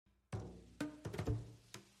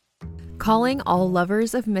Calling all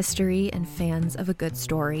lovers of mystery and fans of a good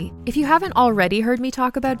story. If you haven't already heard me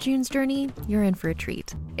talk about June's Journey, you're in for a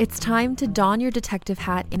treat. It's time to don your detective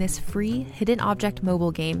hat in this free hidden object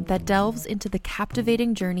mobile game that delves into the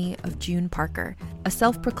captivating journey of June Parker, a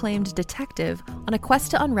self-proclaimed detective on a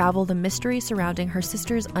quest to unravel the mystery surrounding her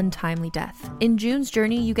sister's untimely death. In June's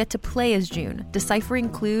Journey, you get to play as June, deciphering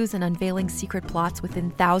clues and unveiling secret plots within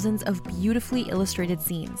thousands of beautifully illustrated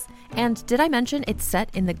scenes. And did I mention it's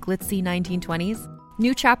set in the glitzy 1920s?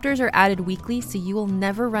 New chapters are added weekly, so you will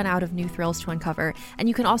never run out of new thrills to uncover, and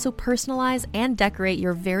you can also personalize and decorate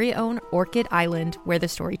your very own Orchid Island where the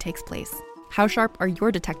story takes place. How sharp are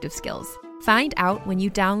your detective skills? Find out when you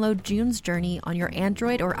download June's Journey on your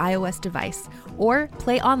Android or iOS device, or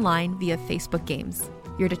play online via Facebook Games.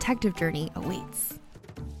 Your detective journey awaits.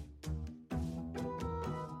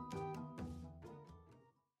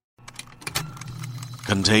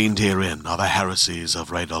 Contained herein are the heresies of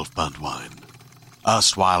Radolf Burntwine,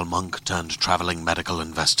 erstwhile monk turned traveling medical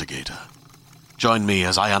investigator. Join me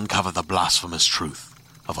as I uncover the blasphemous truth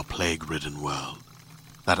of a plague-ridden world,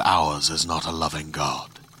 that ours is not a loving God,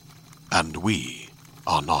 and we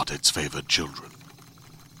are not its favored children.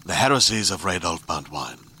 The heresies of Radolf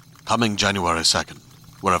Burntwine, coming January 2nd,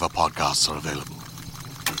 wherever podcasts are available.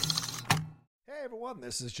 Hey everyone,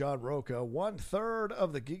 this is John Roca, 1/3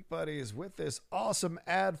 of the Geek Buddies, with this awesome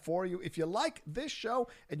ad for you. If you like this show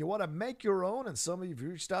and you want to make your own, and some of you have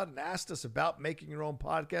reached out and asked us about making your own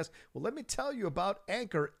podcast, well, let me tell you about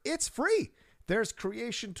Anchor. It's free. There's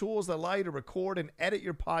creation tools that allow you to record and edit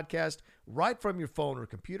your podcast right from your phone or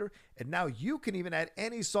computer. And now you can even add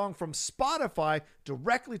any song from Spotify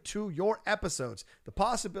directly to your episodes. The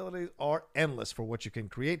possibilities are endless for what you can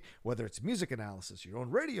create, whether it's music analysis, your own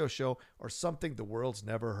radio show, or something the world's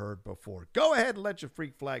never heard before. Go ahead and let your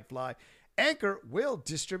freak flag fly. Anchor will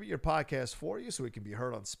distribute your podcast for you so it can be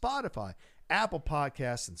heard on Spotify, Apple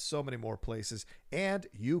Podcasts, and so many more places. And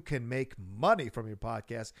you can make money from your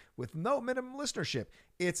podcast with no minimum listenership.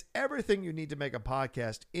 It's everything you need to make a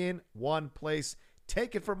podcast in one place.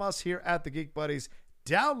 Take it from us here at the Geek Buddies.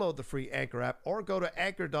 Download the free Anchor app or go to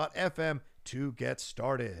anchor.fm to get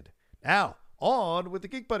started. Now, on with the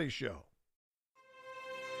Geek Buddies show.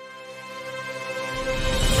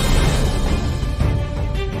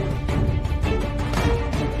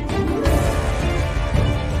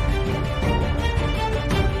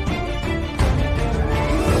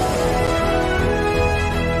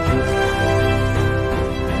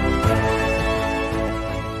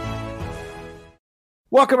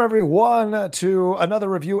 Welcome, everyone, to another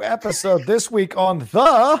review episode this week on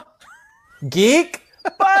the Geek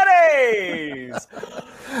Buddies!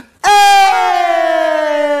 Hey!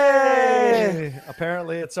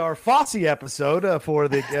 Apparently, it's our Fosse episode for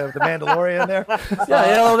the Mandalorian there. Yeah,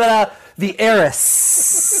 a little bit of the Heiress.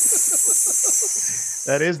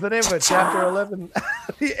 That is the name of it, Chapter 11.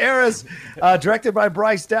 The Heiress, directed by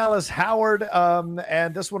Bryce Dallas Howard.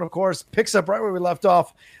 And this one, of course, picks up right where we left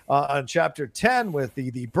off on Chapter 10 with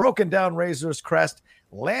the broken down Razor's Crest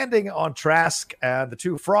landing on Trask and the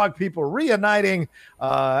two frog people reuniting.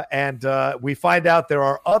 And we find out there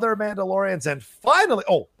are other Mandalorians. And finally,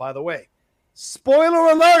 oh, by the way, spoiler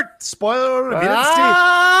alert! Spoiler alert! If you didn't see it,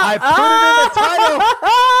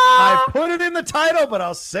 I put it in the title, but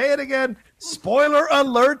I'll say it again. Spoiler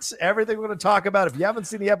alert! Everything we're going to talk about. If you haven't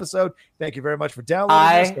seen the episode, thank you very much for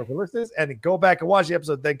downloading this or for listening, and go back and watch the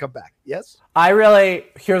episode, then come back. Yes?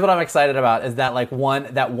 Here's what I'm excited about is that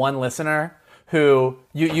one listener who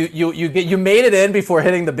you made it in before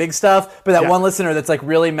hitting the big stuff, but that one listener that's like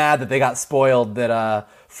really mad that they got spoiled that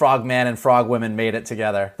Frogman and Frogwomen made it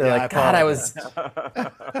together. They're like, God, I was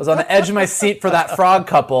on the edge of my seat for that frog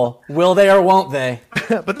couple. Will they or won't they?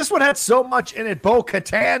 But this one had so much in it.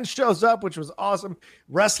 Bo-Katan shows up, which was awesome.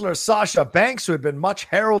 Wrestler Sasha Banks, who had been much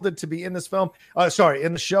heralded to be in this film,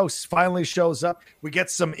 in the show, finally shows up. We get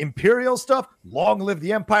some Imperial stuff. Long live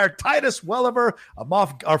the Empire. Titus Welliver,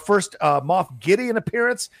 our first Moff Gideon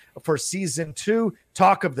appearance for season 2.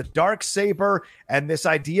 Talk of the Darksaber and this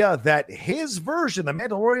idea that his version, the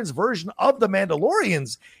Mandalorian's version of the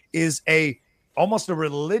Mandalorians, is almost a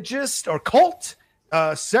religious or cult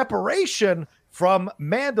separation from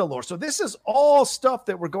Mandalore. So this is all stuff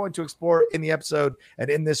that we're going to explore in the episode and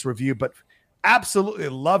in this review, but absolutely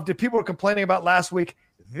loved it. People were complaining about last week.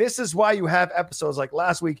 This is why you have episodes like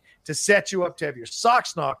last week, to set you up to have your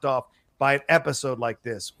socks knocked off by an episode like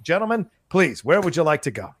this. Gentlemen, please, where would you like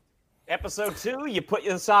to go? Episode 2, you put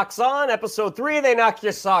your socks on. Episode 3, they knock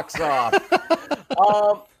your socks off.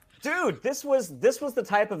 Dude, this was the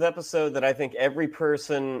type of episode that I think every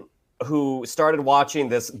person who started watching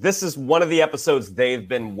this is one of the episodes they've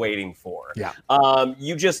been waiting for. Yeah.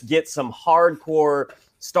 You just get some hardcore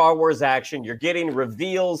Star Wars action. You're getting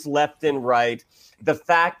reveals left and right. The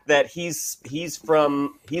fact that he's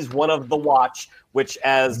one of the Watch, which,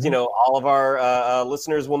 as you know, all of our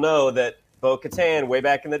listeners will know that Bo-Katan, way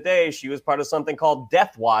back in the day, she was part of something called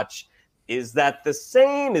Death Watch. Is that the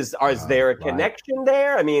same? Is there a connection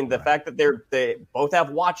there? I mean, the fact that they both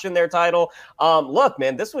have Watch in their title. Look,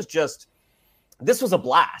 man, this was a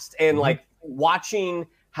blast, and like watching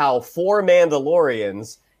how 4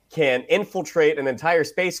 Mandalorians can infiltrate an entire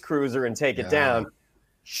space cruiser and take it down.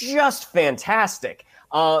 Just fantastic.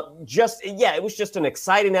 It was just an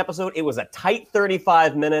exciting episode. It was a tight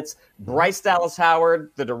 35 minutes. Bryce Dallas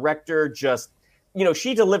Howard, the director, just,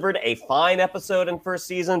 she delivered a fine episode in first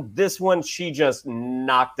season. This one, she just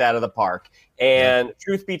knocked out of the park. And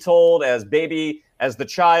truth be told, as the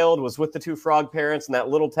child was with the 2 frog parents and that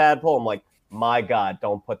little tadpole, I'm like, my God,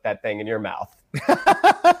 don't put that thing in your mouth.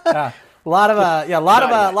 A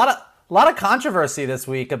lot of controversy this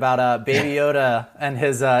week about Baby Yoda and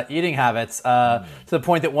his eating habits, to the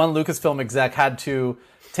point that one Lucasfilm exec had to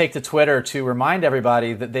take to Twitter to remind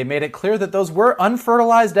everybody that they made it clear that those were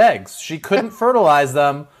unfertilized eggs. She couldn't fertilize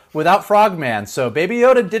them without Frogman, so Baby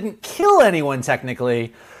Yoda didn't kill anyone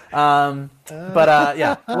technically. A lot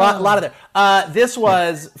of there. This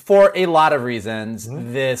was, for a lot of reasons,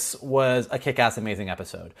 this was a kick-ass amazing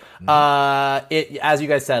episode. As you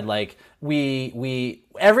guys said, like, we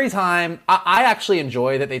every time, I actually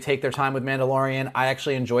enjoy that they take their time with Mandalorian. I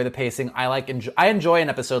actually enjoy the pacing. I enjoy an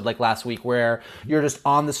episode like last week where you're just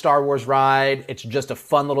on the Star Wars ride. It's just a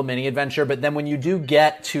fun little mini adventure. But then when you do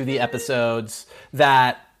get to the episodes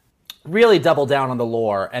that really double down on the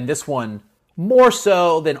lore, and this one, more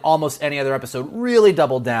so than almost any other episode, really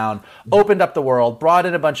doubled down, opened up the world, brought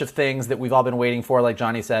in a bunch of things that we've all been waiting for, like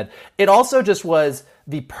Johnny said. It also just was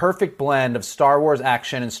the perfect blend of Star Wars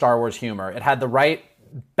action and Star Wars humor. It had the right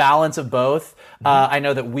balance of both. I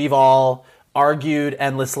know that we've all argued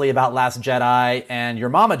endlessly about Last Jedi and your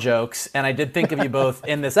mama jokes, and I did think of you both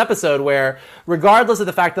in this episode where, regardless of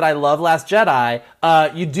the fact that I love Last Jedi,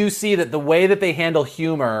 you do see that the way that they handle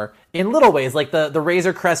humor in little ways, like the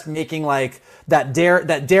Razor Crest making like that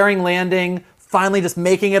daring landing, finally just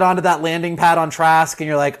making it onto that landing pad on Trask, and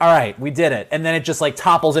you're like, all right, we did it. And then it just like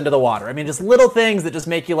topples into the water. I mean, just little things that just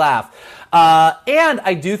make you laugh. And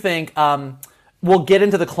I do think we'll get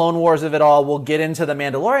into the Clone Wars of it all. We'll get into the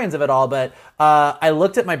Mandalorians of it all. But I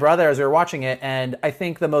looked at my brother as we were watching it, and I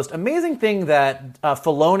think the most amazing thing that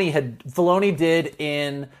Filoni did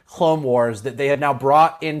in Clone Wars that they have now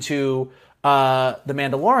brought into the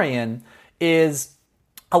Mandalorian is,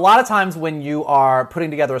 a lot of times when you are putting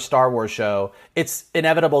together a Star Wars show, it's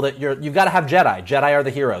inevitable that you've got to have Jedi. Jedi are the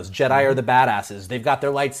heroes. Jedi are the badasses. They've got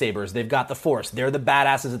their lightsabers. They've got the Force. They're the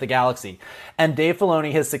badasses of the galaxy. And Dave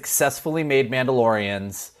Filoni has successfully made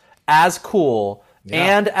Mandalorians as cool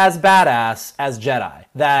and as badass as Jedi.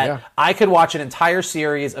 That I could watch an entire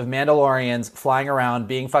series of Mandalorians flying around,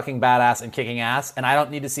 being fucking badass and kicking ass, and I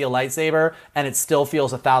don't need to see a lightsaber, and it still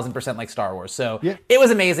feels 1,000% like Star Wars. So it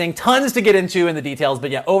was amazing. Tons to get into in the details,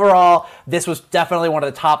 but overall, this was definitely one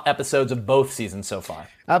of the top episodes of both seasons so far.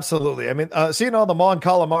 Absolutely. I mean, seeing all the Mon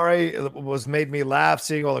Calamari made me laugh.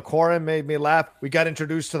 Seeing all the Corrin made me laugh. We got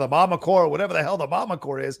introduced to the Mama Core, whatever the hell the Mama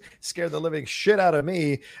Core is, scared the living shit out of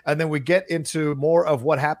me. And then we get into more of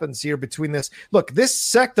what happens here between this. Look, this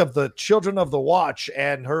sect of the Children of the Watch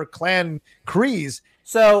and her clan Kryze.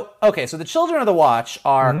 So the Children of the Watch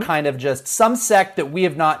are kind of just some sect that we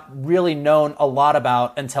have not really known a lot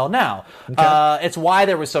about until now. It's why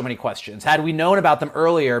there were so many questions. Had we known about them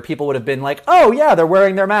earlier, people would have been like, oh yeah, they're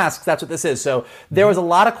wearing their masks. That's what this is. So there was a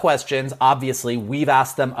lot of questions. Obviously, we've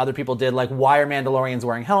asked them. Other people did. Like, why are Mandalorians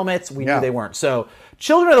wearing helmets? We knew they weren't. So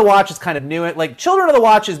Children of the Watch is kind of new. Like, Children of the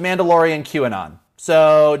Watch is Mandalorian QAnon.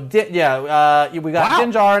 So, we got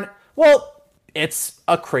Din Djarin. Well, it's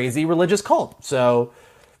a crazy religious cult. So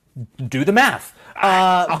do the math.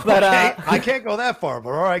 I can't go that far, but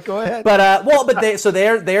all right, go ahead.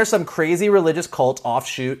 They're some crazy religious cult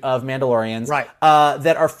offshoot of Mandalorians, right?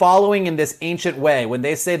 That are following in this ancient way. When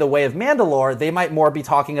they say the way of Mandalore, they might more be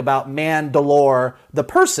talking about Mandalore, the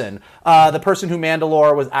person who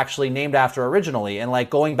Mandalore was actually named after originally, and like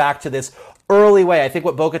going back to this early way. I think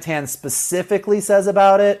what Bo-Katan specifically says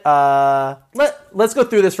about it. Let's go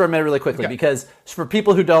through this for a minute really quickly, because for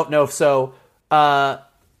people who don't know,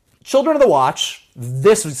 Children of the Watch,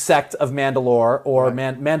 this sect of Mandalore, or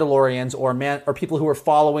Mandalorians, or people who are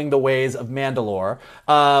following the ways of Mandalore,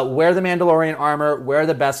 wear the Mandalorian armor, wear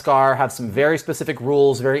the Beskar, have some very specific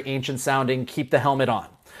rules, very ancient sounding, keep the helmet on.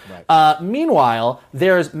 Meanwhile,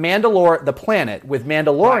 there's Mandalore, the planet, with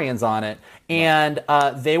Mandalorians on it. And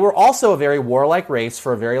they were also a very warlike race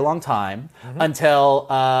for a very long time until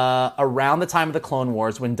around the time of the Clone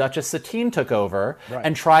Wars, when Duchess Satine took over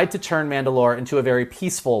and tried to turn Mandalore into a very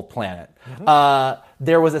peaceful planet.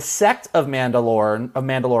 There was a sect of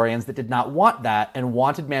Mandalorians that did not want that and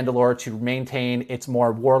wanted Mandalore to maintain its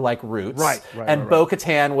more warlike roots. And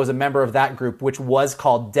Bo-Katan was a member of that group, which was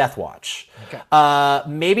called Death Watch.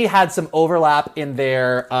 Maybe had some overlap in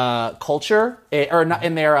their culture or not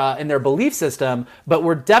in their belief system, but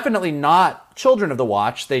were definitely not children of the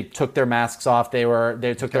Watch. They took their masks off.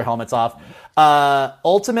 They took their helmets off.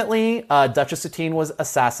 Ultimately, Duchess Satine was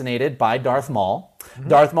assassinated by Darth Maul.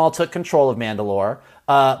 Darth Maul took control of Mandalore.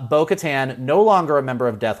 Bo-Katan, no longer a member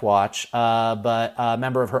of Death Watch, but a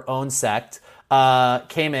member of her own sect,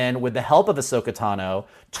 came in with the help of Ahsoka Tano,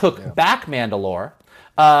 took back Mandalore.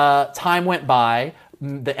 Time went by.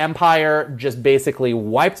 The Empire just basically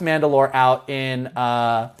wiped Mandalore out in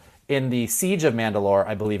the Siege of Mandalore,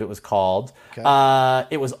 I believe it was called. It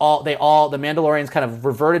was the Mandalorians kind of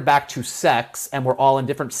reverted back to sects and were all in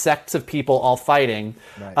different sects of people all fighting.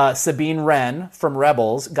 Sabine Wren from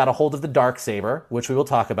Rebels got a hold of the Darksaber, which we will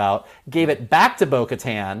talk about, gave it back to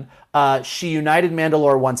Bo-Katan. She united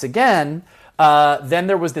Mandalore once again. Then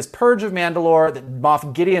there was this purge of Mandalore that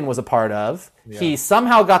Moff Gideon was a part of. He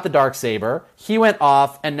somehow got the Darksaber. He went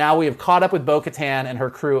off, and now we have caught up with Bo-Katan and her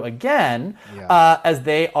crew again as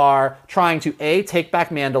they are trying to, A, take back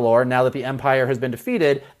Mandalore now that the Empire has been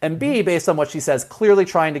defeated, and B, based on what she says, clearly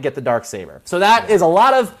trying to get the Darksaber. So that is a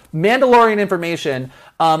lot of Mandalorian information.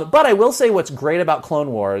 But I will say what's great about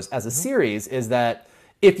Clone Wars as a series is that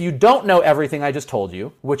if you don't know everything I just told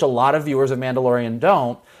you, which a lot of viewers of Mandalorian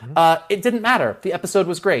don't, it didn't matter. The episode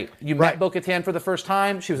was great. You met Bo-Katan for the first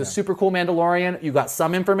time. She was a super cool Mandalorian. You got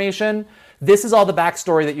some information. This is all the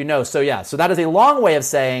backstory that you know. So that is a long way of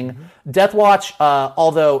saying Death Watch,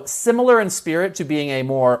 although similar in spirit to being a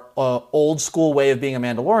more old school way of being a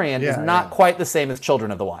Mandalorian, is not quite the same as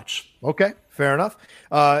Children of the Watch. Okay, fair enough.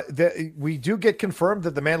 We do get confirmed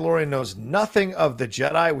that the Mandalorian knows nothing of the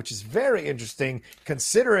Jedi, which is very interesting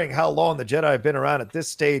considering how long the Jedi have been around at this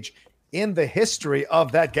stage in the history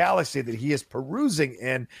of that galaxy that he is perusing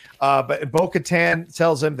in. But Bo-Katan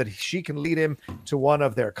tells him that she can lead him to one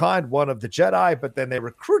of their kind, one of the Jedi, but then they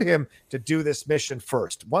recruit him to do this mission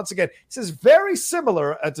first. Once again, this is very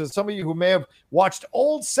similar to some of you who may have watched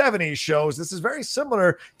old 70s shows. This is very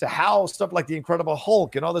similar to how stuff like The Incredible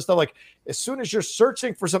Hulk and all this stuff, like as soon as you're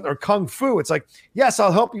searching for something, or Kung Fu, it's like, yes,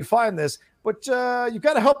 I'll help you find this, but you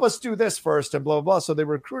got to help us do this first and blah, blah, blah. So they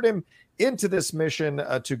recruit him into this mission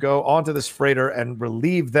to go onto this freighter and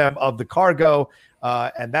relieve them of the cargo.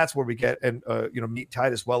 And that's where we get and meet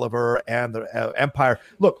Titus Welliver and the Empire.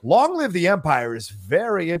 Look, Long Live the Empire is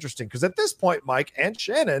very interesting because at this point, Mike and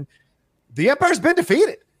Shannon, the Empire's been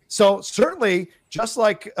defeated. So certainly, just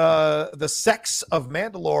like the sects of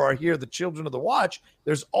Mandalore are here, the Children of the Watch,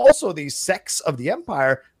 there's also these sects of the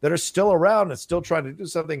Empire that are still around and still trying to do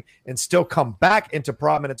something and still come back into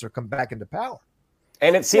prominence or come back into power.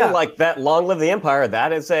 And it seemed like that Long Live the Empire,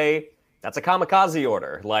 that's a kamikaze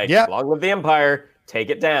order. Like, Long Live the Empire, take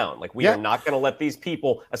it down. Like, we are not going to let these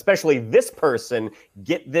people, especially this person,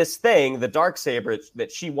 get this thing, the Darksaber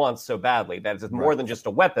that she wants so badly. That is more than just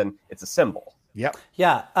a weapon, it's a symbol. Yep.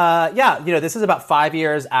 This is about 5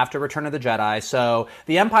 years after Return of the Jedi, so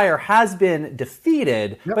the Empire has been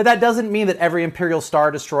defeated, but that doesn't mean that every Imperial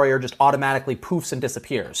Star Destroyer just automatically poofs and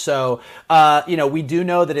disappears. So, we do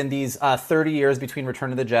know that in these 30 years between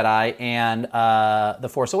Return of the Jedi and The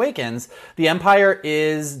Force Awakens, the Empire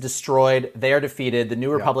is destroyed, they are defeated, the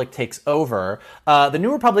New Republic takes over. The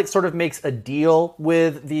New Republic sort of makes a deal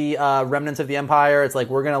with the remnants of the Empire. It's like,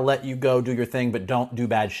 we're going to let you go do your thing, but don't do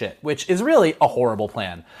bad shit, which is really a horrible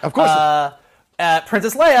plan. Of course.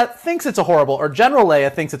 Princess Leia thinks it's a horrible, or General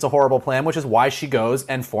Leia thinks it's a horrible plan, which is why she goes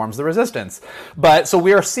and forms the Resistance. But so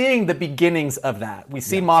we are seeing the beginnings of that. We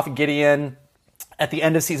see Moff Gideon at the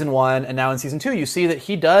end of season 1, and now in season 2, you see that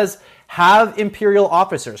he does have Imperial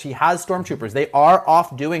officers. He has stormtroopers. They are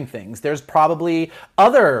off doing things. There's probably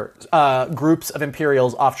other groups of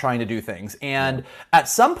Imperials off trying to do things. And at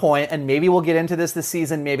some point, and maybe we'll get into this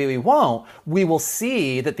season, maybe we won't, we will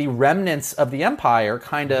see that the remnants of the Empire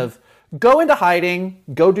kind of go into hiding,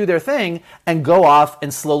 go do their thing, and go off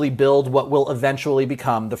and slowly build what will eventually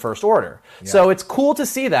become the First Order. So it's cool to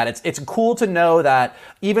see that. It's cool to know that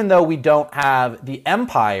even though we don't have the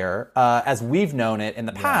Empire as we've known it in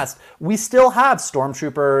the past, we still have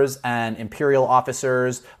stormtroopers and Imperial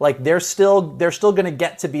officers. Like they're still going to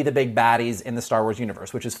get to be the big baddies in the Star Wars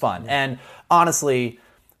universe, which is fun. And honestly,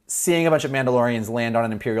 seeing a bunch of Mandalorians land on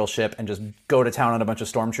an Imperial ship and just go to town on a bunch of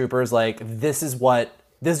stormtroopers, like this is what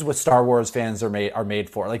Star Wars fans are made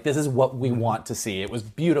for. Like this is what we want to see. It was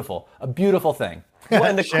beautiful, a beautiful thing. Well,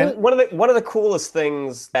 and one of the coolest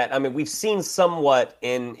things that, I mean, we've seen somewhat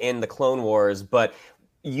in the Clone Wars, but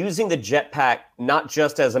using the jetpack not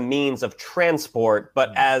just as a means of transport,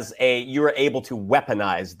 but as you were able to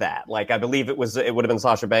weaponize that. Like I believe it would have been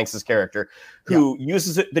Sasha Banks' character who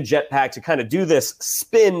uses the jetpack to kind of do this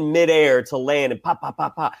spin midair to land and pop, pop,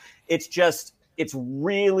 pop, pop. It's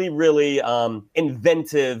really, really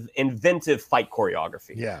inventive fight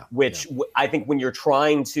choreography. Yeah. Which I think when you're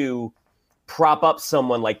trying to prop up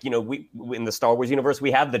someone like, we in the Star Wars universe,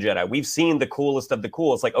 we have the Jedi. We've seen the coolest of the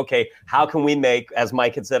cool. It's like, okay, how can we make, as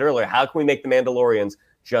Mike had said earlier, how can we make the Mandalorians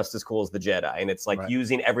just as cool as the Jedi? And it's like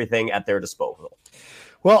using everything at their disposal.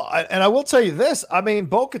 Well, and I will tell you this. I mean,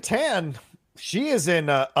 Bo-Katan, she is in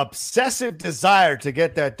an obsessive desire to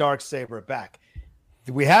get that Darksaber back.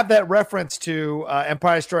 We have that reference to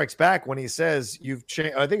Empire Strikes Back when he says you've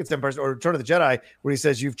changed. I think it's Empire or Return of the Jedi, where he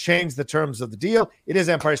says you've changed the terms of the deal. It is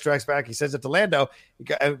Empire Strikes Back. He says it to Lando.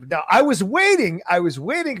 Now I was waiting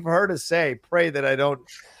for her to say, "Pray that I don't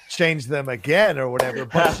change them again" or whatever,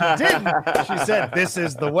 but she didn't. She said, "This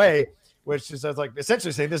is the way," which is like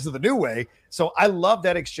essentially saying this is the new way. So I love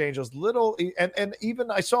that exchange. Those little and even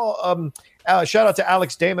I saw shout out to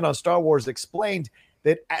Alex Damon on Star Wars Explained.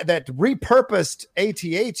 That repurposed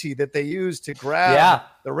AT-AT that they used to grab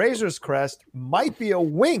the Razor's Crest might be a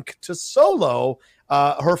wink to Solo,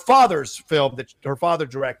 her father's film that her father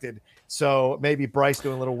directed. So maybe Bryce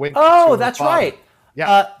doing a little wink. Oh, that's right.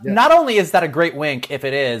 Yeah. Not only is that a great wink, if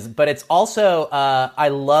it is, but it's also I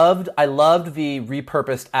loved the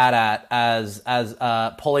repurposed AT-AT as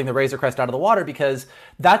pulling the Razor Crest out of the water, because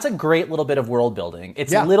that's a great little bit of world building.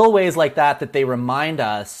 It's little ways like that they remind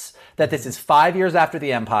us that this is 5 years after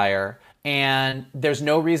the Empire, and there's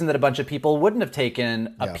no reason that a bunch of people wouldn't have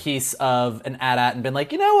taken a piece of an AT-AT and been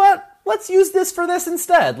like, you know what? Let's use this for this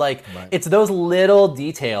instead. Like, it's those little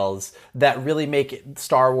details that really make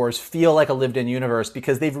Star Wars feel like a lived-in universe,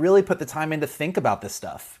 because they've really put the time in to think about this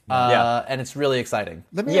stuff. And it's really exciting.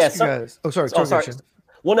 Let me ask you guys. Oh, sorry.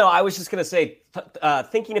 Well, no, I was just going to say,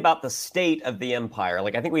 thinking about the state of the Empire,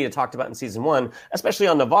 like I think we had talked about in season 1, especially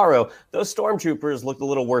on Navarro, those stormtroopers looked a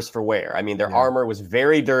little worse for wear. I mean, their armor was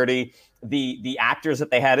very dirty. The actors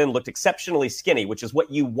that they had in looked exceptionally skinny, which is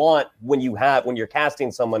what you want when you're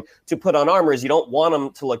casting someone to put on armor. Is you don't want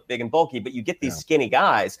them to look big and bulky, but you get these skinny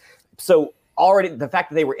guys. So already the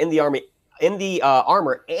fact that they were in the army, in the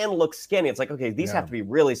armor and look skinny, it's like, okay, these have to be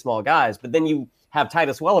really small guys. But then you have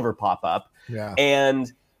Titus Welliver pop up. Yeah.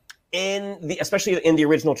 And especially in the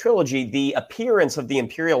original trilogy, the appearance of the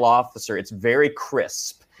Imperial officer, it's very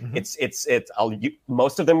crisp. Mm-hmm.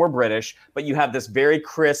 Most of them were British, but you have this very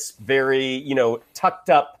crisp, very, tucked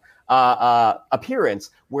up appearance.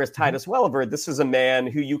 Whereas Titus Welliver, this is a man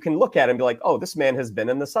who you can look at and be like, oh, this man has been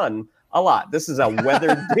in the sun a lot. This is a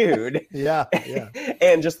weathered dude. Yeah.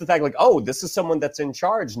 And just the fact like, oh, this is someone that's in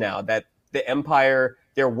charge now, that the Empire,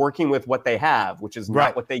 they're working with what they have, which is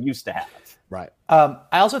not what they used to have. Right. I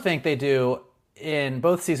also think they do, in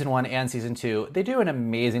both season 1 and season 2, they do an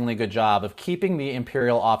amazingly good job of keeping the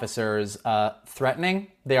Imperial officers threatening.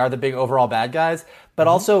 They are the big overall bad guys, but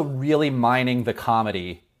also really mining the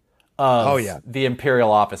comedy of the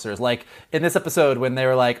Imperial officers. Like in this episode when they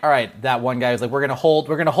were like, all right, that one guy was like, we're gonna hold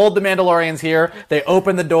the Mandalorians here. They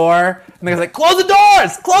open the door and they're like, close the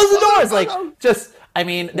doors. Like just, I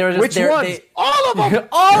mean, there was just which ones? All of them.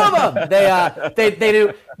 All of them.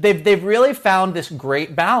 They've really found this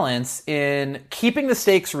great balance in keeping the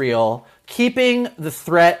stakes real, keeping the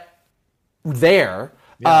threat there,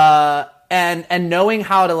 and knowing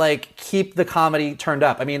how to like keep the comedy turned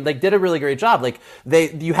up. I mean, like did a really great job. Like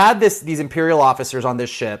you had these Imperial officers on this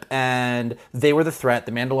ship, and they were the threat.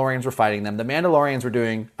 The Mandalorians were fighting them. The Mandalorians were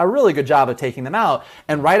doing a really good job of taking them out.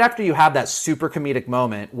 And right after you have that super comedic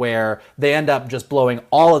moment where they end up just blowing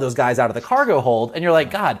all of those guys out of the cargo hold, and you're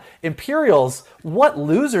like, God, Imperials, what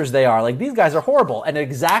losers they are. Like these guys are horrible. And at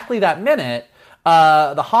exactly that minute,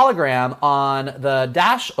 the hologram on the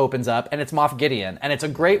dash opens up and it's Moff Gideon. And it's a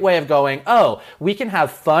great way of going, oh, we can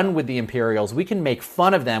have fun with the Imperials. We can make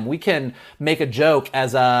fun of them. We can make a joke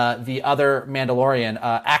as the other Mandalorian,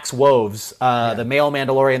 Axe Woves, the male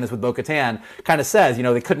Mandalorian that's with Bo-Katan, kind of says,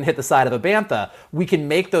 they couldn't hit the side of a bantha. We can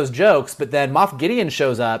make those jokes, but then Moff Gideon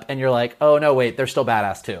shows up and you're like, oh, no, wait, they're still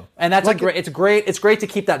badass too. And that's it's great to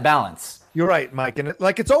keep that balance. You're right, Mike. And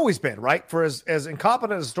it's always been, right? For as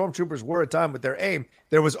incompetent as stormtroopers were at time with their aim,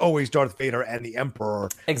 there was always Darth Vader and the Emperor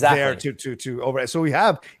there to over. So we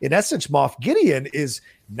have, in essence, Moff Gideon is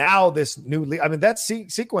now this new lead. I mean, that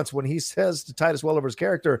sequence when he says to Titus Welliver's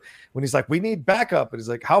character, when he's like, we need backup. And he's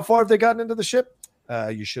like, how far have they gotten into the ship?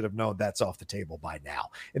 You should have known that's off the table by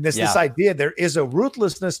now. And this idea, there is a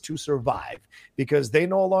ruthlessness to survive because they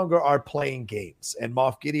no longer are playing games. And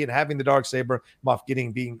Moff Gideon having the Darksaber, Moff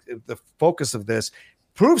Gideon being the focus of this,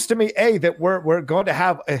 proves to me, that we're going to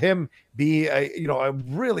have him be a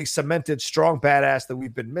really cemented, strong badass that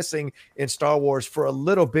we've been missing in Star Wars for a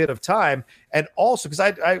little bit of time. And also because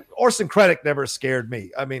I Orson Krennic never scared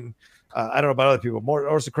me. I mean, I don't know about other people.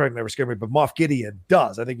 Orson Krennic never scared me, but Moff Gideon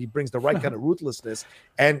does. I think he brings the right kind of ruthlessness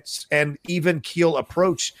and even keel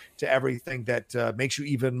approach to everything that makes you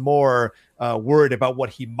even more worried about what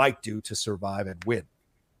he might do to survive and win.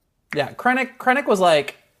 Yeah, Krennic was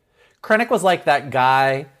like that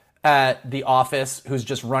guy at the office who's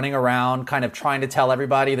just running around, kind of trying to tell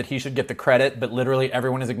everybody that he should get the credit, but literally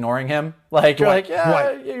everyone is ignoring him. Like you're Dwight.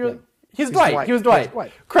 like, yeah. He's Dwight. He was Dwight.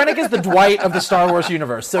 Krennic is the Dwight of the Star Wars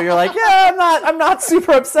universe. So you're like, yeah, I'm not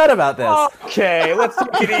super upset about this. Okay, let's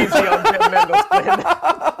take it easy on Jim Mendelsohn.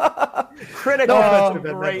 Krennic has some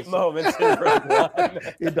great moments in Rogue One.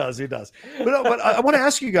 He does. But I want to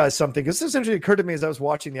ask you guys something, because this essentially occurred to me as I was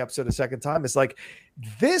watching the episode a second time. It's like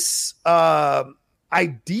this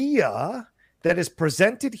idea that is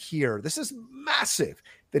presented here. This is massive.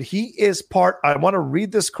 That he is part, I want to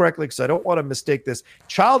read this correctly because I don't want to mistake this.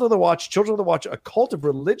 Children of the Watch, a cult of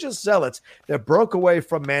religious zealots that broke away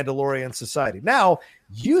from Mandalorian society. Now,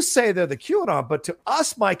 you say they're the QAnon, but to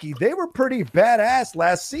us, Mikey, they were pretty badass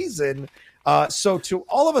last season. So to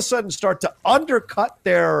all of a sudden start to undercut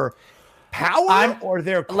their power or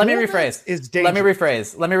their let me rephrase. Is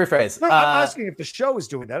dangerous. Let me rephrase. No, I'm asking if the show is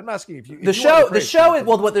doing that. I'm asking if you. The show is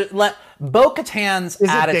Bo-Katan's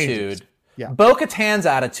attitude. Yeah. Bo-Katan's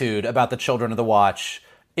attitude about the Children of the Watch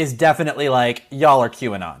is definitely like, y'all are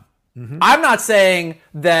QAnon. Mm-hmm. I'm not saying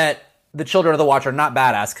that the Children of the Watch are not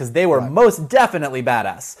badass, because they were most definitely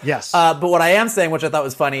badass. Yes. But what I am saying, which I thought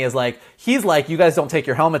was funny, is like, he's like, you guys don't take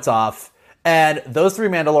your helmets off. And those three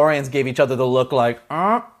Mandalorians gave each other the look like,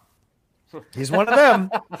 he's one of them.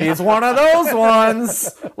 He's one of those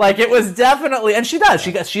ones. Like, it was definitely, and she does.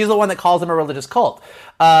 She's the one that calls them a religious cult.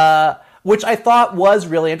 Which I thought was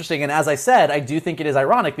really interesting. And as I said, I do think it is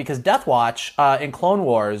ironic because Death Watch in Clone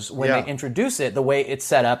Wars, when they introduce it, the way it's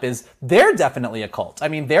set up is they're definitely a cult. I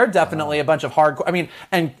mean, they're definitely a bunch of hardcore. I mean,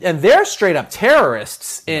 and they're straight up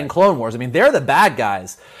terrorists in Clone Wars. I mean, they're the bad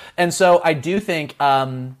guys. And so I do think,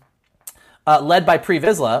 led by Pre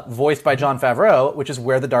Vizsla, voiced by Jon Favreau, which is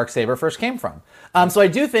where the Darksaber first came from. So I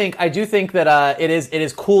do think that it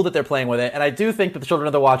is cool that they're playing with it, and I do think that the Children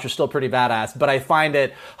of the Watch are still pretty badass. But I find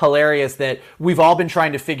it hilarious that we've all been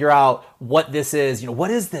trying to figure out what this is. You know,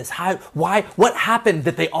 what is this? How? Why? What happened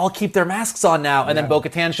that they all keep their masks on now? And then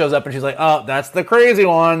Bo-Katan shows up and she's like, "Oh, that's the crazy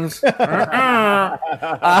ones." But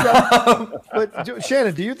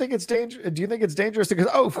Shannon, do you think it's dangerous? Do you think it's dangerous?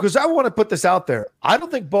 Because I want to put this out there. I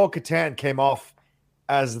don't think Bo-Katan came off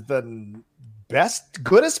as the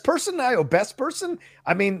best person.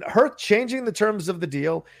 I mean, her changing the terms of the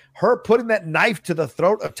deal, her putting that knife to the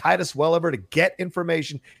throat of Titus Welliver to get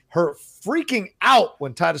information, her freaking out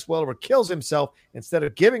when Titus Welliver kills himself instead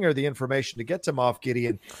of giving her the information to get to Moff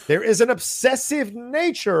Gideon. There is an obsessive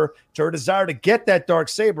nature to her desire to get that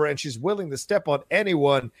Darksaber, and she's willing to step on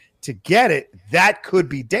anyone to get it. That could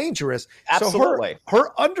be dangerous. Absolutely. So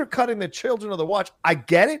her undercutting the Children of the Watch, I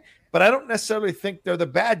get it, but I don't necessarily think they're the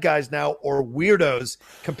bad guys now or weirdos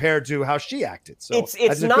compared to how she acted. So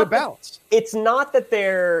it's not a good balance. It's not that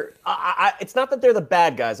they're. It's not that they're the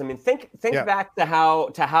bad guys. I mean, think back to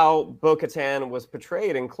how Bo-Katan was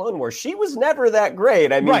portrayed in Clone Wars. She was never that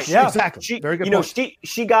great. I mean, exactly. Very good point.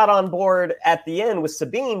 She got on board at the end with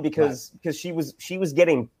Sabine because she was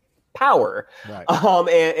getting power,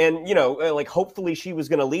 and like hopefully she was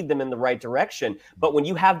going to lead them in the right direction. But when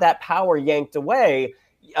you have that power yanked away,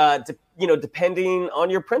 depending on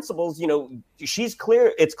your principles, it's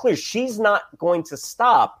clear she's not going to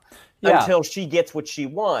stop until she gets what she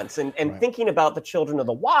wants. And thinking about the Children of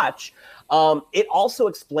the Watch, it also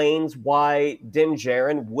explains why Din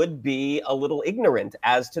Djarin would be a little ignorant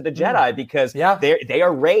as to the Jedi, because they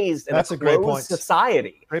are raised in a closed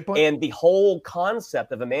society. Great point. And the whole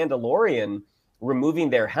concept of a Mandalorian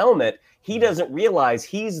removing their helmet, he doesn't realize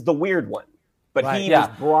he's the weird one, but he was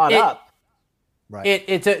brought up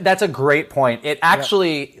Right. That's a great point. It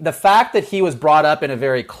actually, the fact that he was brought up in a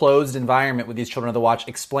very closed environment with these Children of the Watch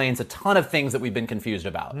explains a ton of things that we've been confused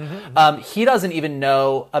about. He doesn't even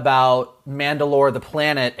know about Mandalore, the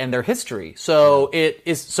planet, and their history. So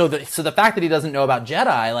the fact that he doesn't know about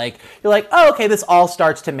Jedi, like, you're like, oh, okay, this all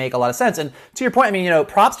starts to make a lot of sense. And to your point, I mean,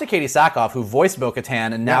 props to Katie Sackhoff, who voiced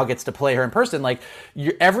Bo-Katan and now gets to play her in person. Like,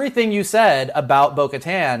 everything you said about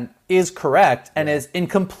Bo-Katan is correct and is in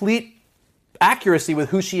complete accuracy with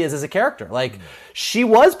who she is as a character. Like, she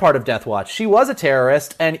was part of Death Watch. She was a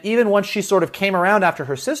terrorist, and even once she sort of came around after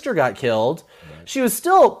her sister got killed, she was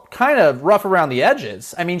still kind of rough around the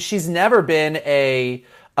edges. I mean, she's never been a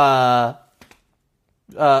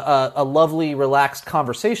lovely, relaxed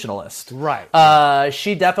conversationalist. Right.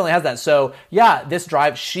 She definitely has that. So, yeah, this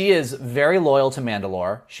drive, she is very loyal to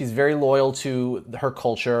Mandalore. She's very loyal to her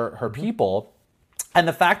culture, her people. And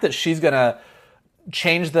the fact that she's going to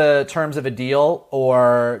change the terms of a deal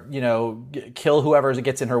or, kill whoever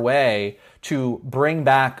gets in her way to bring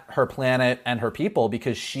back her planet and her people,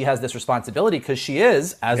 because she has this responsibility, because she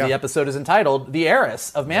is, as the episode is entitled, the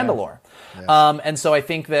heiress of Mandalore. And so I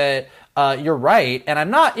think that you're right. And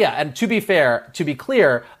I'm not, and to be fair, to be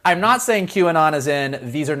clear, I'm not saying QAnon as in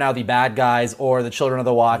these are now the bad guys or the Children of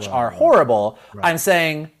the Watch are horrible. I'm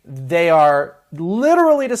saying they are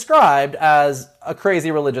literally described as a crazy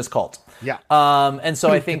religious cult. Yeah. And so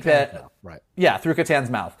I think that, through Katan's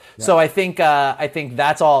mouth. Yeah. So I think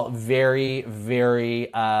that's all very, very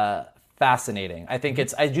fascinating. I think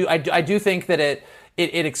I do think that it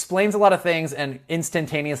explains a lot of things and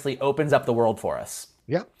instantaneously opens up the world for us.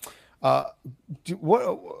 Yeah.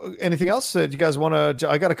 Anything else? Do you guys want to?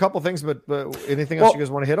 I got a couple things, but anything else you guys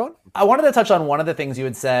want to hit on? I wanted to touch on one of the things you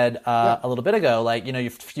had said a little bit ago. Like, you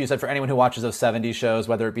said for anyone who watches those 70s shows,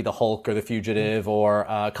 whether it be The Hulk or The Fugitive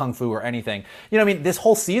or Kung Fu or anything, this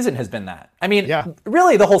whole season has been that. I mean,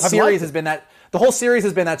 really, the whole series has been that. The whole series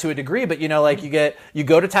has been that to a degree, but you go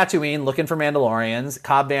to Tatooine looking for Mandalorians.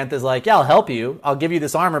 Cobb Vanth is like, I'll help you. I'll give you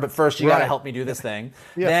this armor, but first you got to help me do this thing.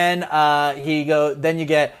 Then then you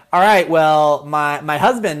get, all right, well, my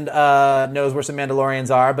husband knows where some Mandalorians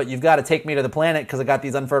are, but you've got to take me to the planet because I got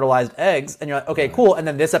these unfertilized eggs. And you're like, okay, cool. And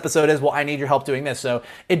then this episode is, well, I need your help doing this. So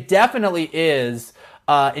it definitely is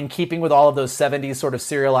in keeping with all of those 70s sort of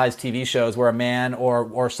serialized TV shows where a man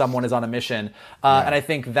or someone is on a mission. And I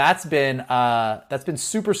think that's been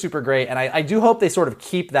super, super great. And I do hope they sort of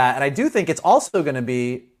keep that. And I do think it's also going to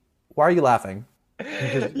be, why are you laughing?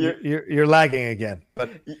 You're lagging again. But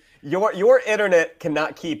your internet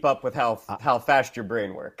cannot keep up with how fast your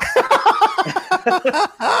brain works.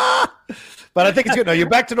 But I think it's good. No, you're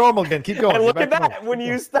back to normal again. Keep going. And look at that when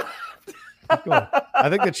you stop. I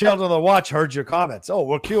think the Children of the Watch heard your comments. Oh,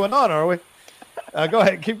 we're queuing on, are we? Go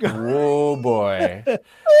ahead, keep going. Oh boy.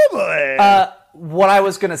 Oh boy. What I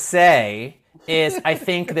was gonna say is, I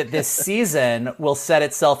think that this season will set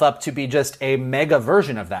itself up to be just a mega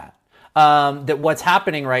version of that. That what's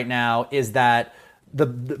happening right now is that the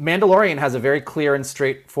Mandalorian has a very clear and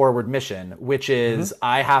straightforward mission, which is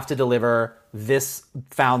I have to deliver this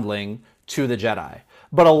foundling to the Jedi.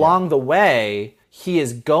 But along the way, he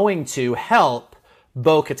is going to help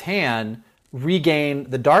Bo-Katan regain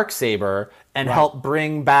the Darksaber and help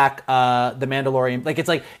bring back the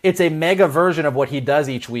Mandalorian. It's a mega version of what he does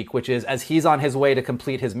each week, which is, as he's on his way to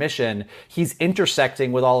complete his mission, he's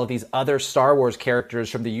intersecting with all of these other Star Wars characters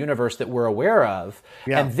from the universe that we're aware of.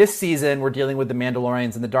 Yeah. And this season, we're dealing with the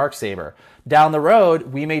Mandalorians and the Darksaber. Down the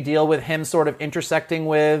road, we may deal with him sort of intersecting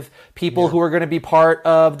with people who are going to be part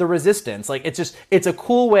of the Resistance. Like, it's a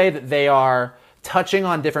cool way that they are touching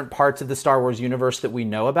on different parts of the Star Wars universe that we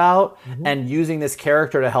know about and using this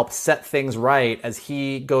character to help set things right as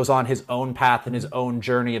he goes on his own path and his own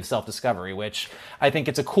journey of self-discovery, which I think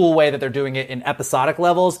it's a cool way that they're doing it in episodic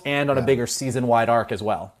levels and on a bigger season-wide arc as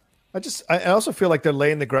well. I also feel like they're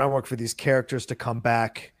laying the groundwork for these characters to come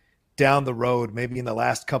back down the road, maybe in the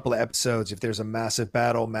last couple of episodes, if there's a massive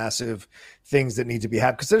battle, massive things that need to be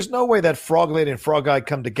happening. Because there's no way that Frog Lady and Frog Guy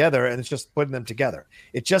come together and it's just putting them together.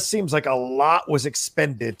 It just seems like a lot was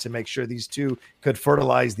expended to make sure these two could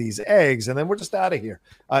fertilize these eggs, and then we're just out of here.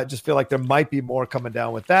 I just feel like there might be more coming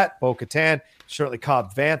down with that. Bo-Katan, certainly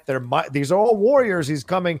Cobb Vanth. These are all warriors. He's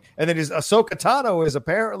coming, and then Ahsoka Tano is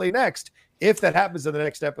apparently next. If that happens in the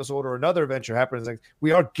next episode or another adventure happens,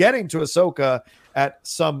 we are getting to Ahsoka at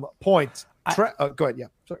some point. Go ahead. Yeah.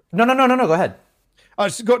 Sorry. No. Go ahead.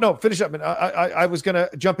 Finish up. I was going to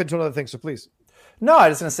jump into another thing, so please. No, I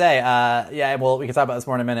was going to say, well, we can talk about this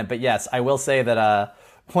more in a minute. But yes, I will say that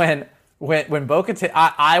when When Bo-Katan,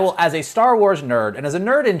 I will, as a Star Wars nerd and as a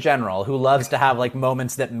nerd in general who loves to have like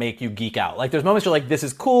moments that make you geek out. Like there's moments you're like, this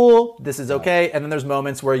is cool, this is okay, and then there's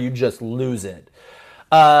moments where you just lose it.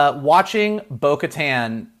 Watching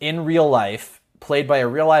Bo-Katan in real life, played by a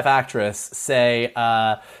real life actress, say,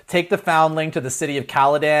 take the foundling to the city of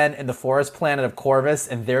Caladan in the forest planet of Corvus,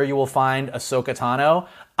 and there you will find Ahsoka Tano.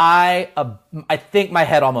 I think my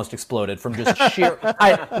head almost exploded from just sheer.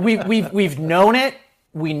 We've known it.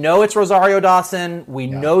 We know it's Rosario Dawson. We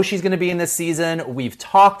know she's going to be in this season. We've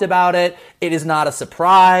talked about it. It is not a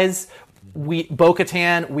surprise.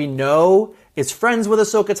 Bo-Katan, we know, is friends with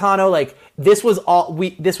Ahsoka Tano. Like this was all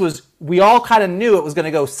we all kind of knew it was going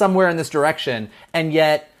to go somewhere in this direction, and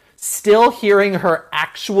yet still hearing her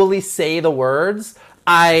actually say the words,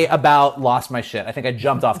 I about lost my shit. I think I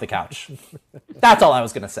jumped off the couch. That's all I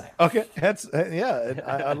was going to say. Okay, that's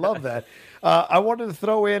I love that. I wanted to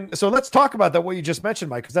throw in, so let's talk about that, what you just mentioned,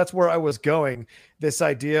 Mike, because that's where I was going, this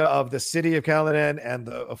idea of the city of Caladan and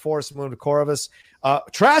the forest moon of Corvus.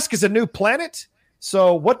 Trask is a new planet,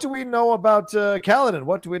 so what do we know about Caladan?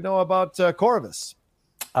 What do we know about Corvus?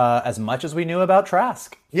 As much as we knew about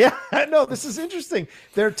Trask. Yeah, no, this is interesting.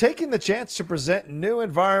 They're taking the chance to present new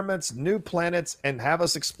environments, new planets, and have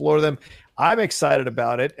us explore them. I'm excited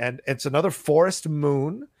about it, and it's another forest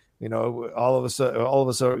moon. You know, all of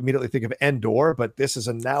us immediately think of Endor, but this is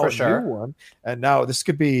new one, and now this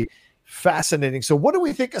could be fascinating. So, what do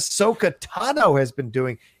we think Ahsoka Tano has been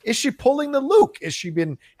doing? Is she pulling the Luke? Has she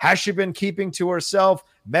been keeping to herself,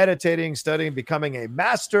 meditating, studying, becoming a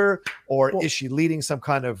master, or is she leading some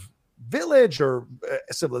kind of village or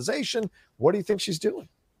civilization? What do you think she's doing?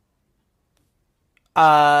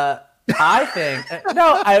 I think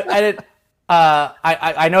no, I didn't.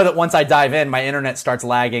 I know that once I dive in, my internet starts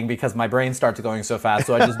lagging because my brain starts going so fast.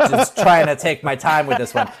 So I just trying to take my time with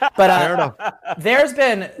this one. But there's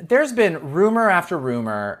been rumor after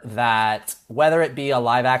rumor that whether it be a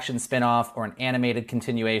live action spinoff or an animated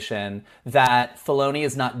continuation, that Filoni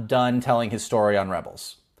is not done telling his story on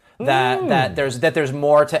Rebels. That there's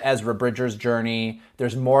more to Ezra Bridger's journey.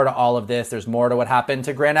 There's more to all of this. There's more to what happened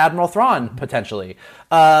to Grand Admiral Thrawn potentially.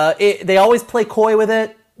 They always play coy with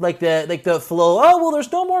it. Like the flow, oh, well, there's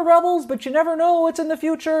no more Rebels, but you never know what's in the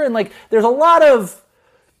future. And like, there's a lot of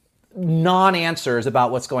non-answers about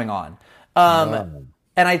what's going on. And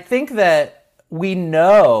I think that we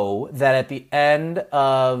know that at the end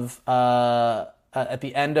of after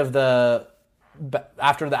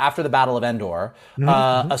the Battle of Endor,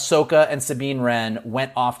 Ahsoka and Sabine Wren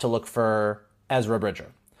went off to look for Ezra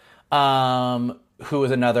Bridger, who is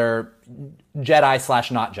another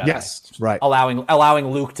Jedi / not Jedi. Yes, right.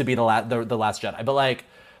 Allowing Luke to be the last Jedi, but like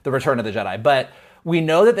the Return of the Jedi. But we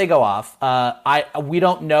know that they go off. We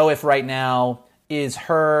don't know if right now is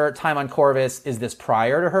her time on Corvus, is this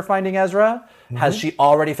prior to her finding Ezra? Has she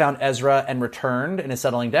already found Ezra and returned and is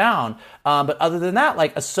settling down? But other than that,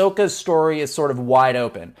 like Ahsoka's story is sort of wide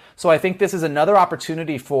open. So I think this is another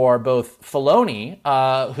opportunity for both Filoni,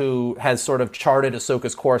 who has sort of charted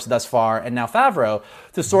Ahsoka's course thus far, and now Favreau,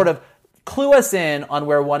 to sort of clue us in on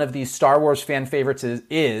where one of these Star Wars fan favorites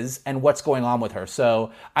is and what's going on with her.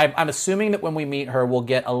 So I'm assuming that when we meet her, we'll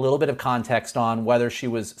get a little bit of context on whether she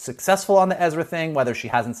was successful on the Ezra thing, whether she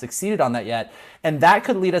hasn't succeeded on that yet. And that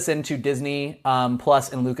could lead us into Disney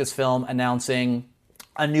Plus and Lucasfilm announcing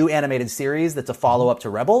a new animated series that's a follow-up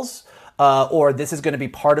to Rebels, or this is going to be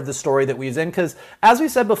part of the story that weaves in. Because as we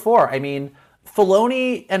said before, I mean,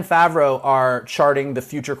 Filoni and Favreau are charting the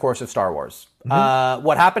future course of Star Wars.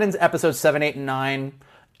 What happened in episodes 7, 8, and 9,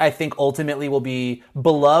 I think ultimately will be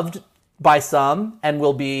beloved by some and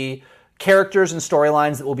will be characters and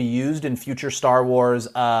storylines that will be used in future Star Wars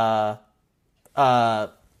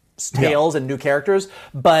tales and new characters.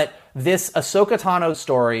 But this Ahsoka Tano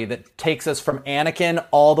story that takes us from Anakin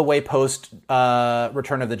all the way post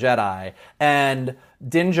Return of the Jedi and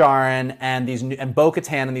Din Djarin and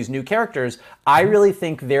Bo-Katan and these new characters, I really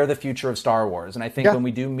think they're the future of Star Wars. And I think when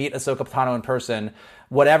we do meet Ahsoka Tano in person,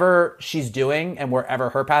 whatever she's doing and wherever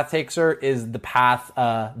her path takes her is the path.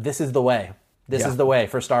 This is the way. This is the way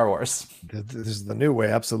for Star Wars. This is the new way,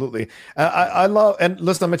 absolutely. I love, and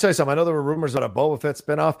listen, I'm going to tell you something. I know there were rumors about a Boba Fett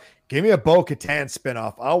spinoff. Give me a Bo-Katan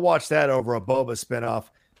spinoff. I'll watch that over a Boba spinoff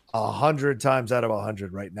 100 times out of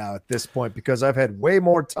 100 right now at this point, because I've had way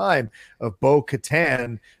more time of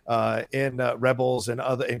Bo-Katan in Rebels and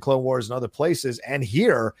in Clone Wars and other places and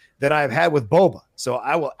here than I've had with Boba. So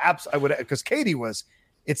I would, because Katie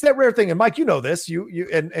it's that rare thing. And Mike, you know this, you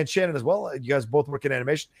and Shannon as well. You guys both work in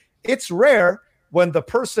animation. It's rare when the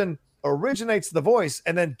person originates the voice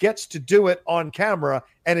and then gets to do it on camera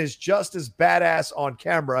and is just as badass on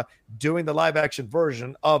camera doing the live action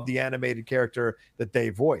version of the animated character that they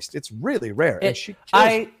voiced. It's really rare. And she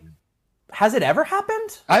kills Has it ever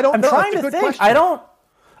happened? I don't know. I'm trying That's a to good think. question.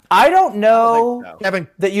 I don't know Kevin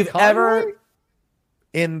that you've Conroy ever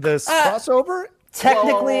in this crossover.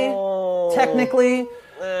 Technically.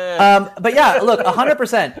 But yeah, look,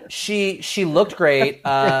 100%. She looked great.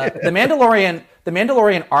 The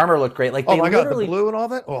Mandalorian armor looked great. Like, oh my god, the blue and all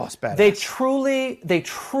that. Oh, it's badass. They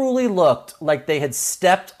truly looked like they had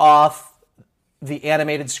stepped off the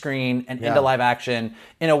animated screen and into live action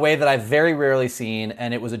in a way that I've very rarely seen,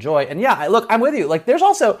 and it was a joy. And yeah, look, I'm with you. Like, there's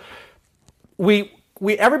also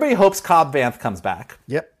everybody hopes Cobb Vanth comes back.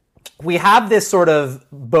 Yep. We have this sort of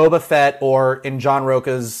Boba Fett, or in John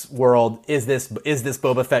Roca's world, is this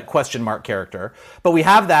Boba Fett question mark character? But we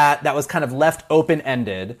have that was kind of left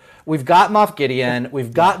open-ended. We've got Moff Gideon.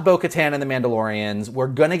 We've got Bo-Katan and the Mandalorians. We're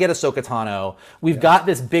going to get Ahsoka Tano. We've got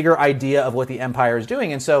this bigger idea of what the Empire is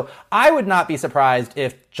doing. And so I would not be surprised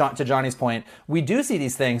if, to Johnny's point, we do see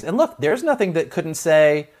these things. And look, there's nothing that couldn't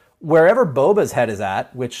say, wherever Boba's head is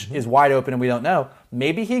at, which is wide open and we don't know,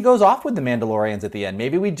 maybe he goes off with the Mandalorians at the end.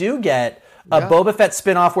 Maybe we do get a Boba Fett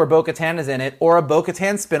spinoff where Bo-Katan is in it, or a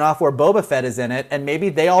Bo-Katan spinoff where Boba Fett is in it, and maybe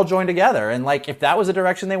they all join together. And like, if that was the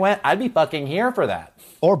direction they went, I'd be fucking here for that.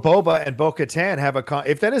 Or Boba and Bo-Katan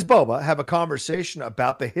if that is Boba, have a conversation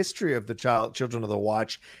about the history of the Children of the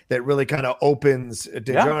Watch that really kind of opens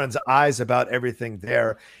Dinjarin's eyes about everything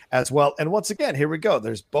there as well. And once again, here we go.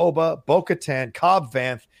 There's Boba, Bo-Katan, Cobb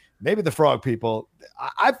Vanth, maybe the Frog People.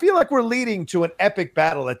 I feel like we're leading to an epic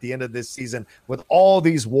battle at the end of this season with all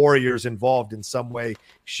these warriors involved in some way,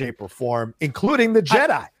 shape, or form, including the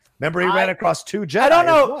Jedi. Remember, he ran across 2 Jedi. I don't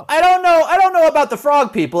know. I don't know about the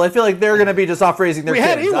Frog People. I feel like they're going to be just off raising their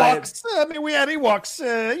kids. We had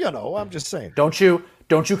Ewoks. I'm just saying. Don't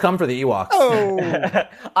you come for the Ewoks? Oh,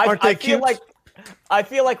 aren't they cute? I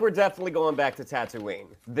feel like we're definitely going back to Tatooine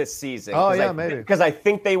this season. Oh, yeah, maybe. Because I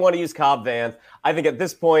think they want to use Cobb Vanth. I think at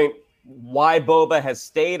this point, why Boba has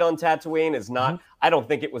stayed on Tatooine is not. Mm-hmm. I don't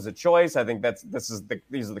think it was a choice. I think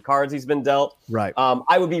these are the cards he's been dealt. Right.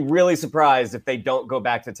 I would be really surprised if they don't go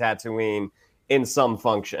back to Tatooine in some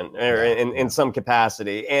function or in some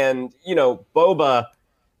capacity. And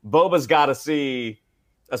Boba's got to see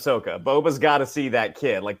Ahsoka. Boba's got to see that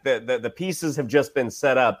kid. Like the pieces have just been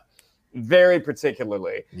set up very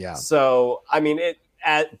particularly. Yeah. So I mean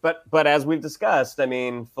but as we've discussed, I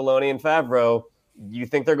mean, Filoni and Favreau, you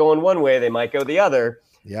think they're going one way, they might go the other.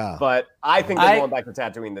 Yeah. But I think they're going back to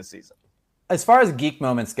Tatooine this season. As far as geek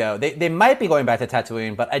moments go, they might be going back to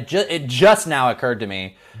Tatooine, but it just now occurred to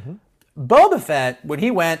me. Mm-hmm. Boba Fett, when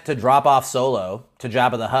he went to drop off Solo to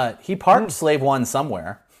Jabba the Hutt, he parked Slave One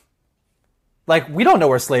somewhere. Like, we don't know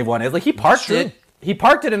where Slave One is. Like, he parked it. He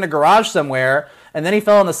parked it in a garage somewhere, and then he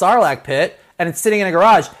fell in the Sarlacc pit, and it's sitting in a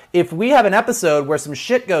garage. If we have an episode where some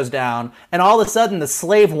shit goes down, and all of a sudden the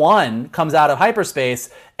Slave One comes out of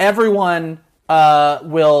hyperspace, everyone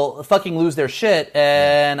will fucking lose their shit,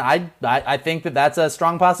 and I think that's a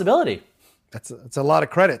strong possibility. That's a lot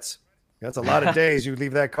of credits. That's a lot of days you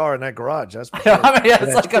leave that car in that garage. That's I mean, yeah,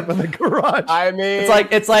 it's like in the garage. I mean,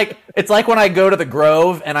 it's like when I go to the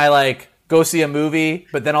Grove and I go see a movie,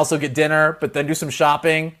 but then also get dinner, but then do some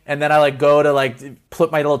shopping, and then I go to put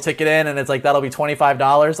my little ticket in, and it's that'll be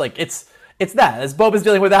 $25. Like it's that. As Boba's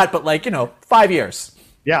dealing with that, but 5 years.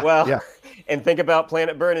 Yeah. Well, yeah. And think about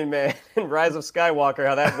Planet Burning Man and Rise of Skywalker,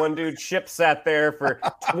 how that one dude ship sat there for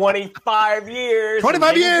 25 years.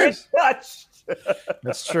 25 years. Touched.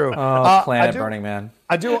 That's true. Planet Burning Man.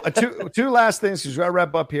 I do two last things because we got to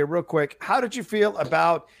wrap up here real quick. How did you feel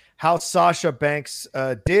about how Sasha Banks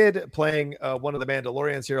did playing one of the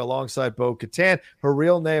Mandalorians here alongside Bo-Katan? Her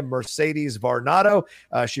real name, Mercedes Varnado.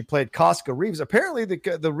 She played Casca Reeves. Apparently,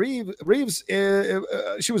 the Reeves,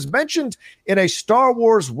 she was mentioned in a Star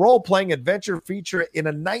Wars role-playing adventure feature in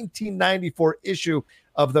a 1994 issue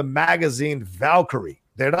of the magazine Valkyrie.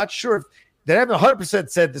 They're not sure if they haven't 100%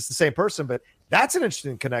 said this is the same person, but that's an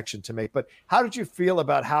interesting connection to make. But how did you feel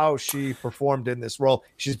about how she performed in this role?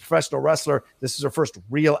 She's a professional wrestler. This is her first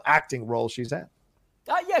real acting role she's had.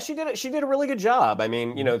 Yeah, she did it. She did a really good job. I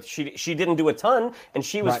mean, she didn't do a ton, and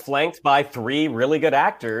she was flanked by 3 really good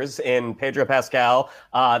actors in Pedro Pascal.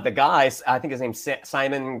 The guy, I think his name's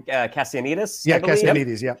Simon Kassianides. Yeah,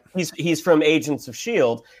 Kassianides. Yeah, he's from Agents of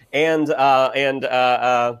S.H.I.E.L.D. and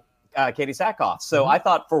Katie Sackhoff. So I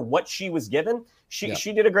thought for what she was given, she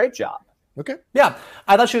did a great job. Okay. Yeah,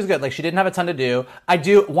 I thought she was good. Like, she didn't have a ton to do. I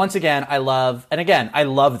do, once again, I love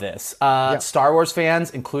this. Star Wars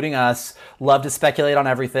fans, including us, love to speculate on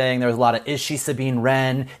everything. There was a lot of, is she Sabine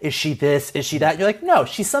Wren? Is she this? Is she that? You're like, no,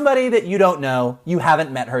 she's somebody that you don't know. You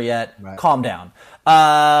haven't met her yet. Right. Calm down.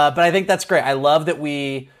 But I think that's great. I love that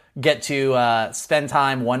we get to spend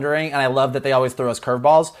time wondering, and I love that they always throw us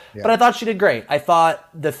curveballs. Yeah. But I thought she did great. I thought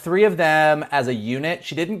the three of them as a unit,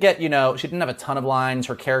 she didn't have a ton of lines.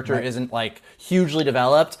 Her character isn't like hugely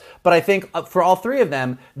developed, but I think for all three of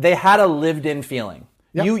them, they had a lived-in feeling.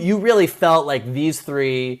 Yep. You really felt like these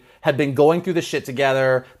three had been going through the shit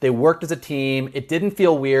together. They worked as a team. It didn't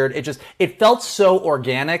feel weird. It felt so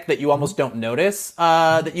organic that you almost don't notice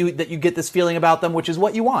that you get this feeling about them, which is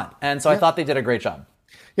what you want. And so I thought they did a great job.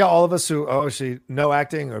 Yeah, all of us who obviously know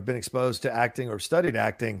acting or been exposed to acting or studied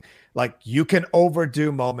acting, like, you can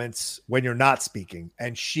overdo moments when you're not speaking,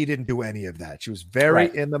 and she didn't do any of that. She was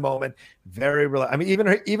very in the moment, very real. I mean,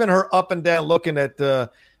 even her up and down looking at the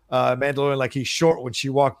Mandalorian like he's short when she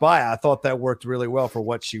walked by, I thought that worked really well for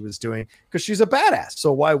what she was doing, because she's a badass.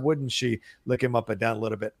 So why wouldn't she lick him up and down a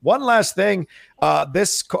little bit? One last thing,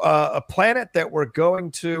 this a planet that we're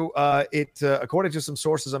going to, according to some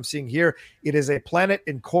sources I'm seeing here, it is a planet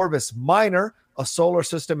in Corvus Minor, a solar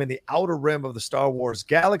system in the outer rim of the Star Wars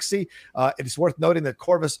galaxy. It is worth noting that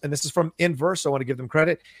Corvus, and this is from Inverse, so I want to give them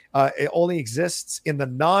credit, it only exists in the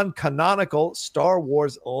non-canonical Star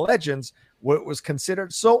Wars Legends, where it was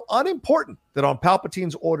considered so unimportant that on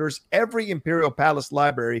Palpatine's orders, every Imperial Palace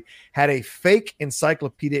library had a fake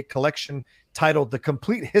encyclopedic collection titled The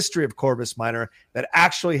Complete History of Corvus Minor that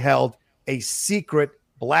actually held a secret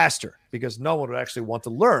blaster, because no one would actually want to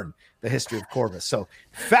learn the history of Corvus. So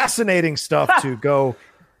fascinating stuff to go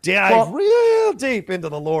dive real deep into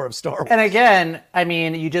the lore of Star Wars. And again, I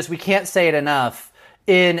mean, we can't say it enough.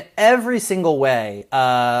 In every single way,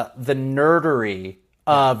 the nerdery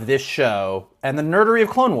of this show and the nerdery of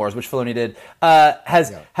Clone Wars, which Filoni did,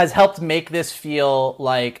 has helped make this feel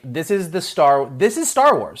like this is Star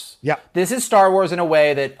Wars. Yeah. This is Star Wars in a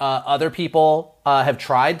way that other people have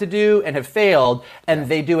tried to do and have failed, and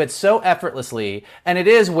they do it so effortlessly. And it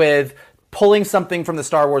is with pulling something from the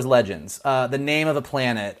Star Wars Legends, the name of a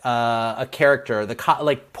planet, a character,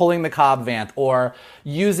 like pulling the Cobb Vanth, or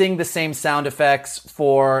using the same sound effects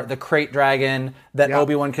for the crate dragon that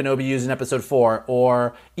Obi-Wan Kenobi used in Episode 4,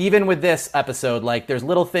 or even with this episode, like there's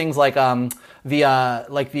little things like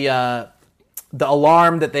the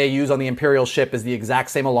alarm that they use on the Imperial ship is the exact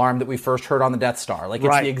same alarm that we first heard on the Death Star. Like,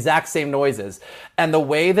 it's the exact same noises. And the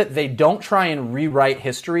way that they don't try and rewrite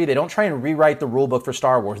history, they don't try and rewrite the rule book for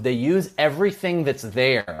Star Wars. They use everything that's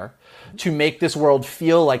there to make this world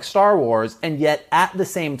feel like Star Wars, and yet at the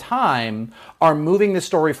same time are moving the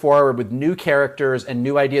story forward with new characters and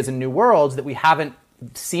new ideas and new worlds that we haven't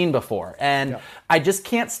seen before. And I just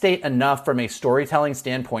can't state enough from a storytelling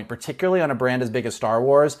standpoint, particularly on a brand as big as Star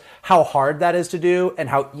Wars, how hard that is to do and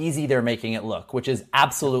how easy they're making it look, which is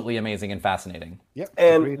absolutely amazing and fascinating. Yep.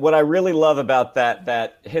 And agreed. What I really love about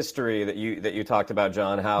that history that you talked about,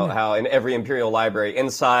 John, how in every Imperial library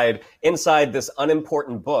inside this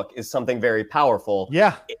unimportant book is something very powerful.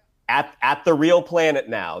 Yeah. At the real planet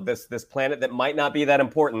now, this planet that might not be that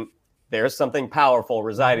important, there's something powerful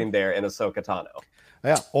residing there in Ahsoka Tano.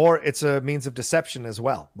 Yeah, or it's a means of deception as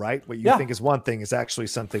well, right? What you think is one thing is actually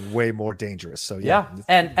something way more dangerous. So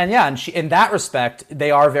and she, in that respect, they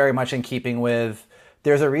are very much in keeping with.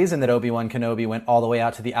 There's a reason that Obi-Wan Kenobi went all the way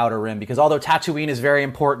out to the Outer Rim, because although Tatooine is very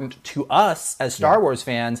important to us as Star Wars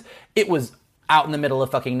fans, it was out in the middle of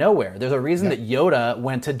fucking nowhere. There's a reason that Yoda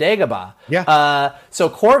went to Dagobah. Yeah. So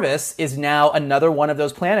Corvus is now another one of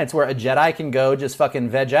those planets where a Jedi can go just fucking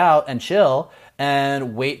veg out and chill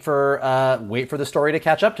and wait for the story to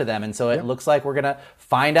catch up to them. And so it looks like we're gonna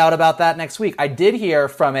find out about that next week. I did hear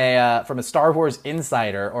from a Star Wars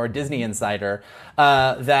insider or a Disney insider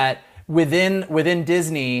that within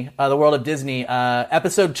Disney, the world of Disney,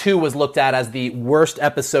 Episode 2 was looked at as the worst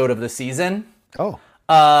episode of the season. Oh.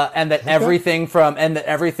 And that everything from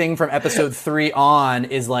Episode 3 on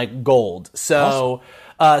is like gold. So.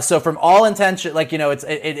 Awesome. So from all intention, like,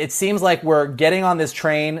 it seems like we're getting on this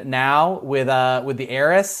train now with the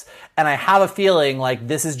Heiress, and I have a feeling like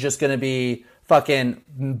this is just going to be fucking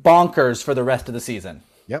bonkers for the rest of the season.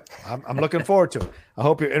 Yep, I'm looking forward to it. I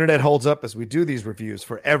hope your internet holds up as we do these reviews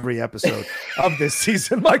for every episode of this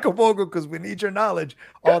season, Michael Vogel, because we need your knowledge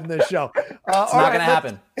on this show. It's not going to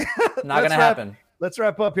happen. Not going to happen. let's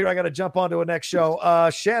wrap up here. I got to jump on to a next show.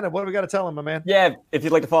 Shannon, what do we got to tell him, my man? Yeah, if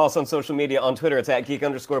you'd like to follow us on social media, on Twitter, it's at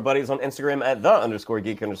 @geek_buddies, on Instagram at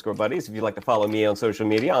 @the_geek_buddies. If you'd like to follow me on social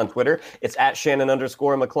media, on Twitter, it's at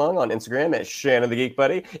Shannon_McClung, on Instagram at Shannon the Geek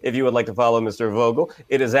Buddy. If you would like to follow Mr. Vogel,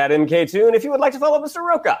 it is at MKToon. If you would like to follow Mr.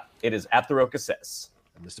 Roca, it is at The Roca Says.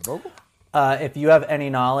 And Mr. Vogel? If you have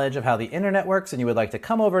any knowledge of how the internet works and you would like to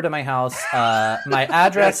come over to my house, my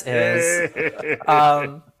address is...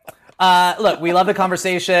 look, we love the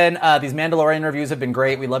conversation. These Mandalorian reviews have been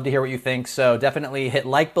great. We love to hear what you think. So definitely hit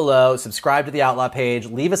like below, subscribe to the Outlaw page,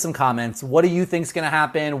 leave us some comments. What do you think's going to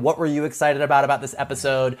happen? What were you excited about this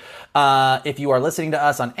episode? If you are listening to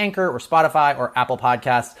us on Anchor or Spotify or Apple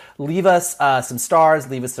Podcasts, leave us some stars,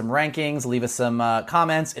 leave us some rankings, leave us some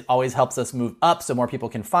comments. It always helps us move up so more people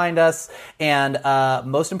can find us. And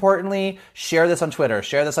most importantly, share this on Twitter,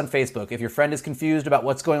 share this on Facebook. If your friend is confused about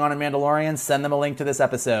what's going on in Mandalorian, send them a link to this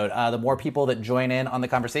episode. The more people that join in on the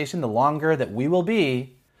conversation, the longer that we will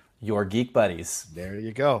be your geek buddies. There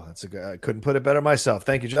you go. That's a good. I couldn't put it better myself.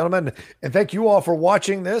 Thank you, gentlemen, and thank you all for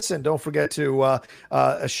watching this. And don't forget to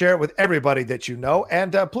share it with everybody that you know.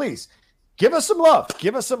 And please give us some love.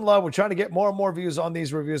 Give us some love. We're trying to get more and more views on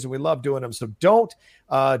these reviews, and we love doing them. So don't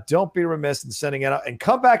be remiss in sending it out. And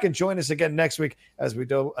come back and join us again next week as we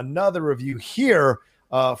do another review here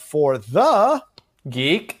for the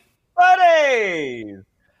Geek Buddies.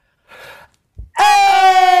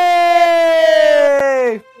 Hey!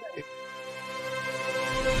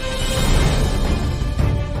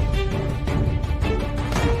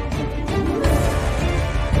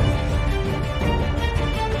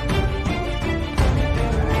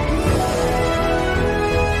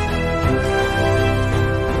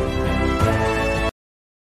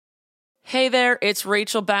 Hey there, it's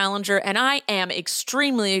Rachel Ballinger, and I am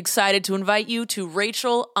extremely excited to invite you to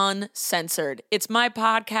Rachel Uncensored. It's my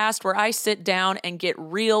podcast where I sit down and get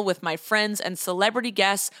real with my friends and celebrity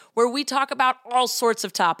guests, where we talk about all sorts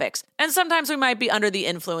of topics. And sometimes we might be under the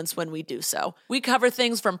influence when we do so. We cover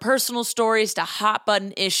things from personal stories to hot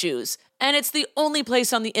button issues. And it's the only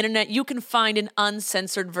place on the internet you can find an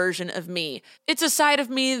uncensored version of me. It's a side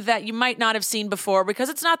of me that you might not have seen before because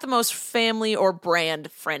it's not the most family or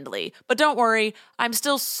brand friendly. But don't worry, I'm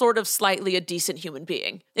still sort of slightly a decent human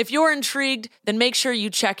being. If you're intrigued, then make sure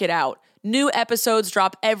you check it out. New episodes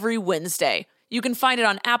drop every Wednesday. You can find it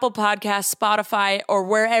on Apple Podcasts, Spotify, or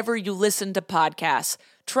wherever you listen to podcasts.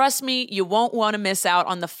 Trust me, you won't want to miss out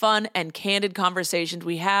on the fun and candid conversations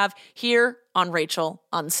we have here on Rachel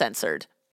Uncensored.